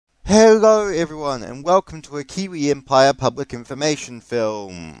Hello everyone and welcome to a Kiwi Empire public information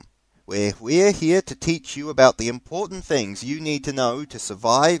film, where we're here to teach you about the important things you need to know to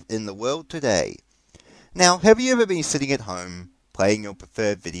survive in the world today. Now, have you ever been sitting at home, playing your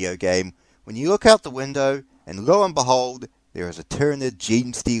preferred video game, when you look out the window and lo and behold, there is a Tyranid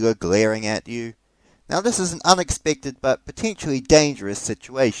Genestealer glaring at you? Now this is an unexpected but potentially dangerous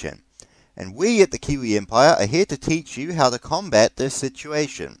situation, and we at the Kiwi Empire are here to teach you how to combat this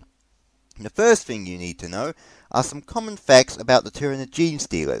situation. The first thing you need to know are some common facts about the Tyranid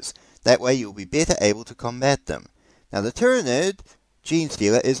Genestealers. That way you'll be better able to combat them. Now the Tyranid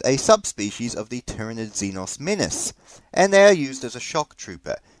Genestealer is a subspecies of the Tyranid Xenos menace, and they are used as a shock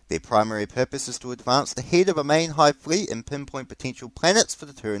trooper. Their primary purpose is to advance the head of a main hive fleet and pinpoint potential planets for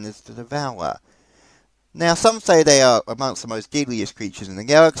the Tyranids to devour. Now some say they are amongst the most deadliest creatures in the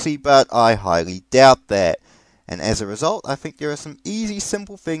galaxy, but I highly doubt that. And as a result, I think there are some easy,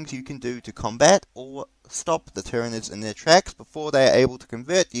 simple things you can do to combat or stop the Tyranids in their tracks before they are able to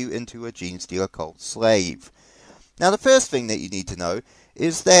convert you into a Genestealer cult slave. Now the first thing that you need to know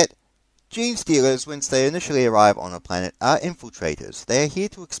is that Genestealers, once they initially arrive on a planet, are infiltrators. They are here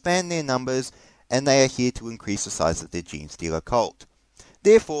to expand their numbers, and they are here to increase the size of their Genestealer cult.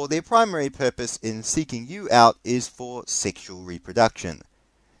 Therefore, their primary purpose in seeking you out is for sexual reproduction.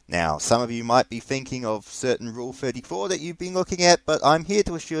 Now, some of you might be thinking of certain Rule 34 that you've been looking at, but I'm here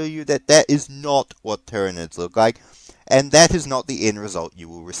to assure you that that is not what Tyranids look like, and that is not the end result you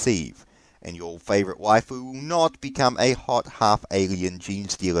will receive. And your favourite waifu will not become a hot half-alien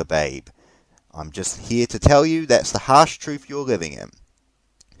Genestealer babe. I'm just here to tell you that's the harsh truth you're living in.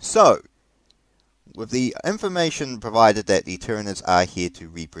 So, with the information provided that the Tyranids are here to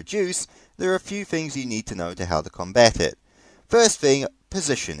reproduce, there are a few things you need to know to how to combat it. First thing,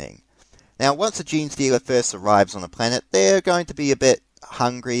 positioning. Now, once a Genestealer first arrives on a planet, they're going to be a bit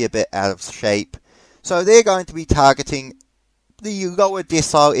hungry, a bit out of shape. So they're going to be targeting the lower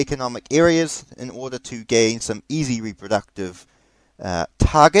decile economic areas in order to gain some easy reproductive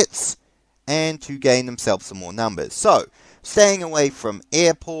targets and to gain themselves some more numbers. So, staying away from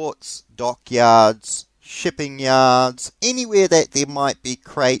airports, dockyards, shipping yards, anywhere that there might be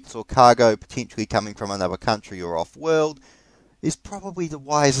crates or cargo potentially coming from another country or off-world, is probably the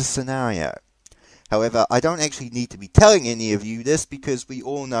wisest scenario. However, I don't actually need to be telling any of you this because we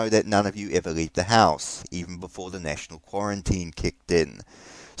all know that none of you ever leave the house, even before the national quarantine kicked in.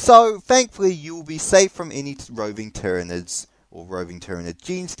 So, thankfully, you will be safe from any roving Tyranids or roving Tyranid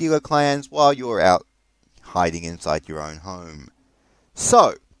Genestealer clans while you're out hiding inside your own home.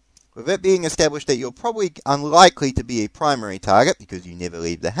 So, with it being established that you're probably unlikely to be a primary target because you never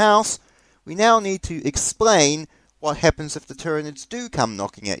leave the house, we now need to explain what happens if the Tyranids do come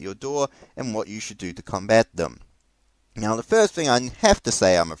knocking at your door, and what you should do to combat them. Now, the first thing I have to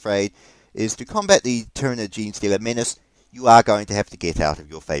say, I'm afraid, is to combat the Tyranid Genestealer menace, you are going to have to get out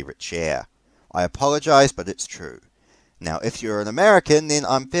of your favourite chair. I apologise, but it's true. Now, if you're an American, then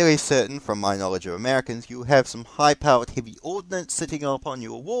I'm very certain, from my knowledge of Americans, you'll have some high-powered heavy ordnance sitting up on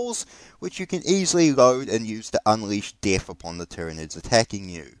your walls, which you can easily load and use to unleash death upon the Tyranids attacking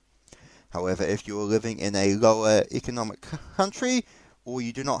you. However, if you're living in a lower economic country, or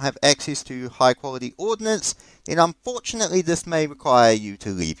you do not have access to high-quality ordnance, then unfortunately this may require you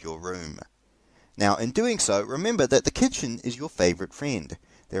to leave your room. Now, in doing so, remember that the kitchen is your favourite friend.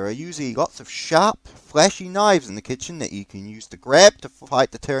 There are usually lots of sharp, flashy knives in the kitchen that you can use to grab to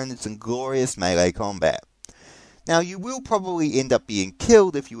fight the Tyranids in glorious melee combat. Now, you will probably end up being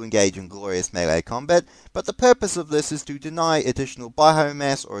killed if you engage in glorious melee combat, but the purpose of this is to deny additional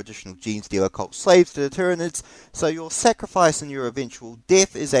biomass or additional Genestealer cult slaves to the Tyranids, so your sacrifice and your eventual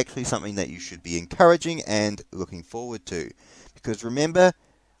death is actually something that you should be encouraging and looking forward to. Because remember,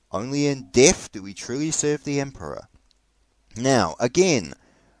 only in death do we truly serve the Emperor. Now, again,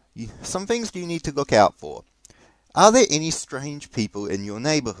 some things you need to look out for. Are there any strange people in your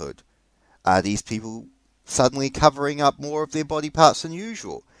neighbourhood? Are these people suddenly covering up more of their body parts than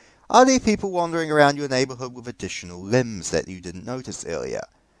usual? Are there people wandering around your neighbourhood with additional limbs that you didn't notice earlier?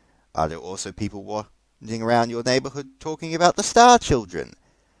 Are there also people wandering around your neighbourhood talking about the Star Children?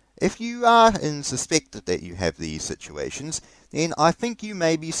 If you are in suspect that you have these situations, then I think you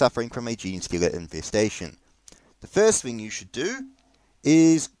may be suffering from a Genestealer infestation. The first thing you should do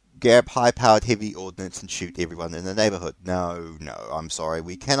is grab high-powered heavy ordnance and shoot everyone in the neighbourhood. No, I'm sorry,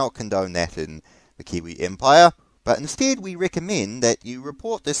 we cannot condone that in the Kiwi Empire, but instead we recommend that you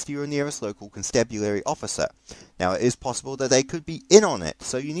report this to your nearest local constabulary officer. Now, it is possible that they could be in on it,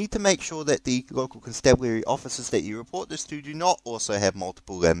 so you need to make sure that the local constabulary officers that you report this to do not also have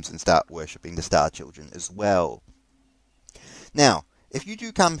multiple limbs and start worshipping the Star Children as well. Now, If you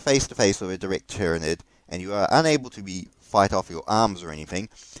do come face to face with a direct Tyranid, and you are unable to fight off your arms or anything,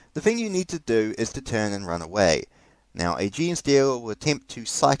 the thing you need to do is to turn and run away. Now, a Genestealer will attempt to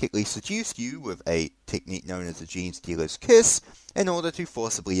psychically seduce you with a technique known as the Genestealer's Kiss in order to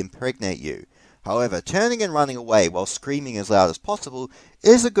forcibly impregnate you. However, turning and running away while screaming as loud as possible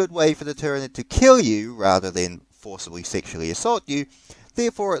is a good way for the Tyranid to kill you rather than forcibly sexually assault you.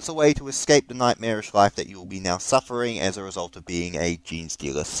 Therefore, it's a way to escape the nightmarish life that you will be now suffering as a result of being a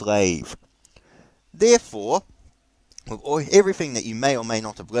Genestealer slave. Therefore, with everything that you may or may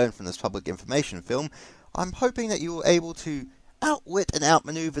not have learned from this public information film, I'm hoping that you were able to outwit and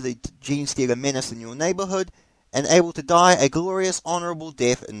outmaneuver the Genestealer menace in your neighbourhood, and able to die a glorious, honourable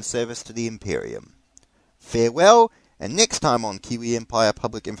death in service to the Imperium. Farewell, and next time on Kiwi Empire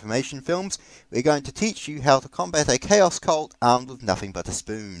Public Information Films, we're going to teach you how to combat a Chaos Cult armed with nothing but a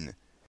spoon.